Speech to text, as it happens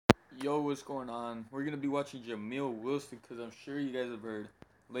Yo, what's going on? We're going to be watching Jamil Wilson because I'm sure you guys have heard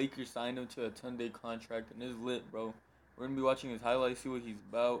Lakers signed him to a 10-day contract and it's lit, bro. We're going to be watching his highlights, see what he's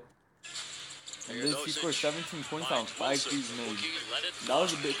about. And this, he scored 17 points on 5 threes made. That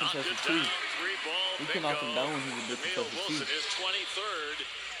was a bit contested too. We can knock him down when he's a bit contested too.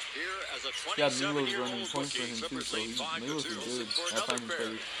 Yeah, Milo's running points for him too, so Milo's is good at finding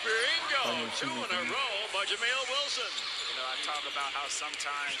players. Bingo! Two in a row by Jamil Wilson. You know, I talk about how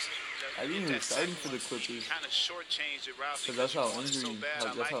sometimes I think he was starting for the Clippers. Kind of shortchanged the route because that's how injured so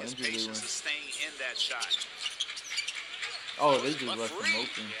bad. that's how his injured they were. Staying in that shot. Oh, they just left him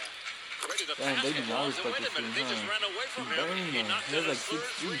open. Yeah. Damn, they do not respect this team, huh? He's burning them. He has like 6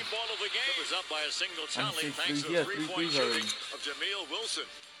 threes. Up by a single tally, and 6 thanks threes. to He has 3 threes already. Of Jamil Wilson.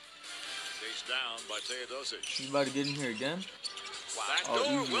 Chased down by Teodosic. He's about to get in here again. Wow.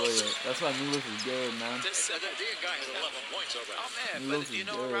 Oh, easy layup. That's why Milos is good, man. That guy has 11 points over. Oh, man, Milos but you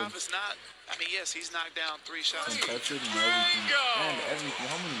know, Rob, it's not. I mean, yes, he's knocked down 3 shots. Contested and everything. And everything.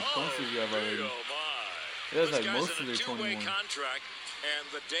 How many points does he have already? He has like most of their 21. Contract, and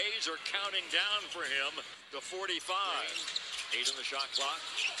the days are counting down for him to 45. 8 in the shot clock.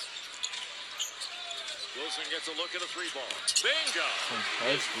 Wilson gets a look at a 3-ball. Bingo!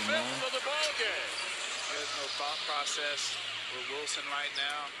 Fantastic, man. Of the ball game. There's no thought process with Wilson right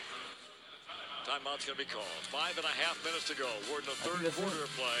now. Timeout's going to be called. 5.5 minutes to go. We're in the third quarter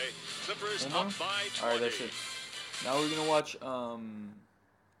of play. Clippers up by 20. Alright, that's it. Now we're going to watch,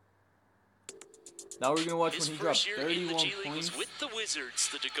 Now we're going to watch when he dropped 31 points. With the Wizards,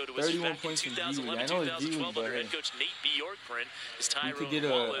 the Dakota 31 points in G League. I know it's G League, but hey, we could get a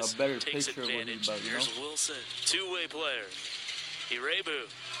better picture of what he's about, you know? Here's Wilson, two-way player. Irebu.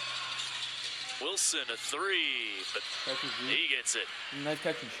 Wilson, a 3, but he gets it. Nice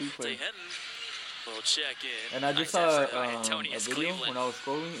catch and shoot play. We'll check in. And I just saw a video when I was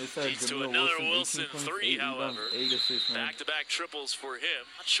scrolling. It said Jamil Wilson 18 points, 8 rebounds, 8 assists, man. Back-to-back triples for him.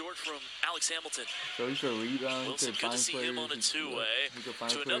 Not short from Alex Hamilton. So he could rebound, he Wilson, could good find to see players. him on a two-way.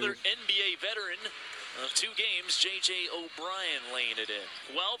 To another NBA veteran of 2 games, J.J. O'Brien laying it in.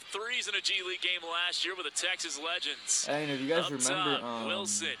 12 threes in a G League game last year with the Texas Legends. And if you guys remember,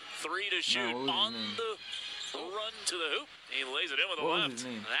 Wilson, 3 to shoot on the run to the hoop. He lays it in with a left.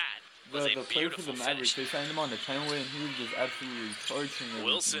 That was the player for the Mavericks, they signed him on the 10-way, and he was just absolutely torching him.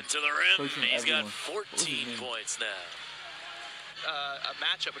 Wilson to the rim. He's got 14 points now. A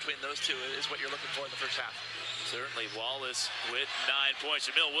matchup between those two is what you're looking for in the first half. Certainly Wallace with 9 points.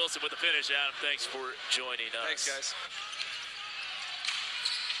 Jamil Wilson with the finish. Adam, thanks for joining us. Thanks, guys.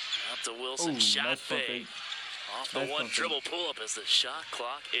 Out to Wilson, shot fake. Off the one dribble pull-up as the shot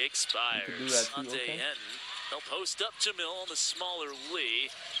clock expires. Sunday end. They'll post up Jamil on the smaller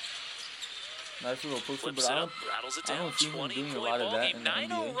Lee. Nice little push-up, but I don't see him doing a lot of that in the NBA.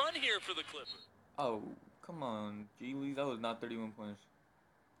 9-0 run here for the Clippers. Oh, come on, G League, that was not 31 points.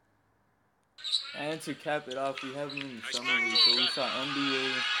 And to cap it off, we have him in the Summer League, so we saw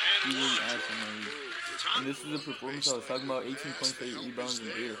NBA, G League, and Summer League. And this is the performance I was talking about: 18 points, 8 rebounds, and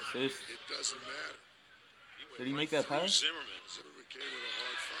 8 assists. Did he make that pass?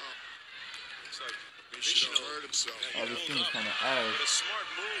 Oh, this team is kind of ass.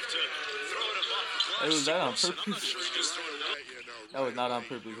 It was that on purpose? That was not on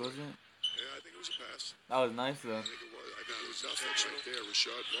purpose, was it? Yeah, I think it was a pass. That was nice, though. I think it was nothing right there,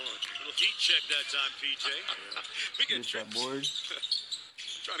 Rashad Vaughn. Little heat check that time, PJ. We get that board.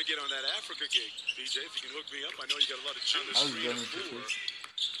 Trying to get on that Africa gig, PJ. If you can hook me up, I know you got a lot of children. I was gunning for this.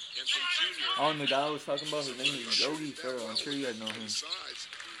 Oh, and the guy I was talking about, his name is Yogi Ferrell. I'm sure you guys know him.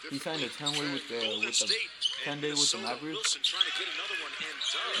 He signed a 10-way with the 10-day with the Mavericks.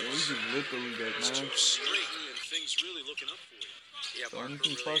 Yeah, he just lit the league up, man. So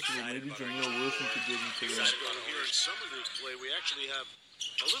anything's possible. Maybe Jamil Wilson could get into that. Here in Summer League play, we actually have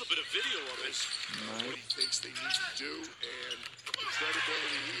a little bit of video of it. What he thinks they need to do and the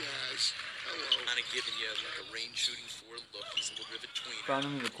credibility he has. Hello. Kind of giving you like a range shooting 4 look. He's a little bit of a tweener. Found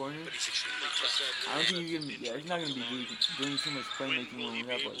him in the corner. But he's extremely tough. I don't think he's gonna be. Yeah, he's not gonna be doing too much playmaking when we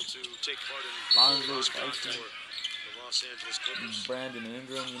have like Lonzo, Tyson, Brandon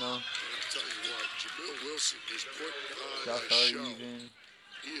Ingram, you know. I'll tell you what, Jamil Wilson is putting on Josh a show. Even.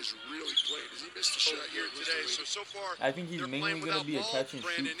 He is really playing. Has he missed a shot here today? So far, I think he's mainly gonna be a catch and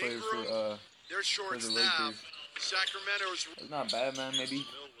shoot player for the Lakers. Sacramento's. It's not bad, man. Maybe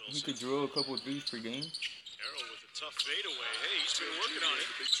he could drill a couple of threes per game. Carroll with a tough fadeaway. Hey, he's been working on it.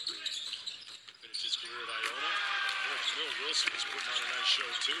 Finished his career at Iona. Jamil Wilson is putting on a nice show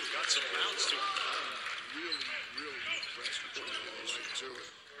too. Got some bounce to him. Really impressed with Jamil right to it.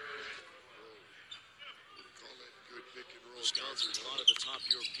 What do you call that? Good pick and roll. Wisconsin, a lot of the top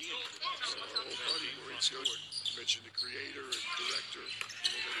European clubs. You mentioned the creator and director.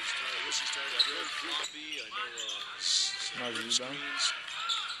 What's his title? Floppy, I know Nice Rick rebound. Screens.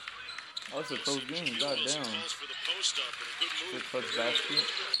 Oh, it's a close game. Goddamn. Calls for the post up and a good move. Good clutch basket.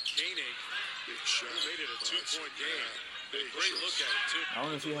 Koenig Big shot. made it a 2-point game. Big Great look at it, too. I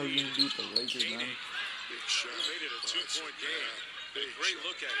want to see how he's gonna do with the Lakers, man. Big shot. Made it a 2-point game. Big Great shot.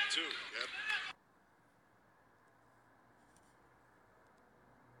 look at it, too. Yep.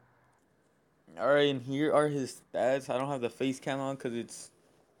 All right, and here are his stats. I don't have the face cam on because it's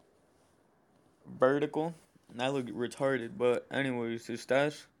vertical, and I look retarded. But anyways, his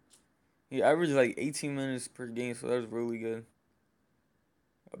stats. He averaged like 18 minutes per game, so that's really good.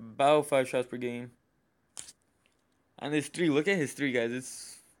 About 5 shots per game. And his three, look at his three, guys.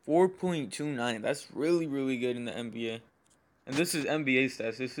 It's 4.29. That's really, really good in the NBA. And this is NBA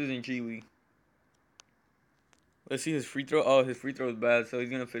stats. This isn't G League. Let's see his free throw. Oh, his free throw is bad, so he's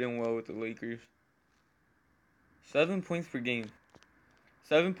going to fit in well with the Lakers. 7 points per game.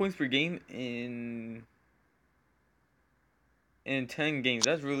 7 points per game in 10 games.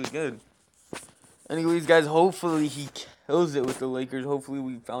 That's really good. Anyways, guys, hopefully he kills it with the Lakers. Hopefully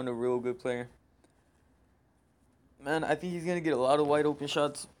we found a real good player. Man, I think he's going to get a lot of wide open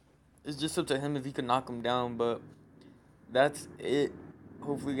shots. It's just up to him if he can knock them down, but that's it.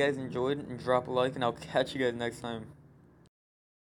 Hopefully you guys enjoyed, and drop a like, and I'll catch you guys next time.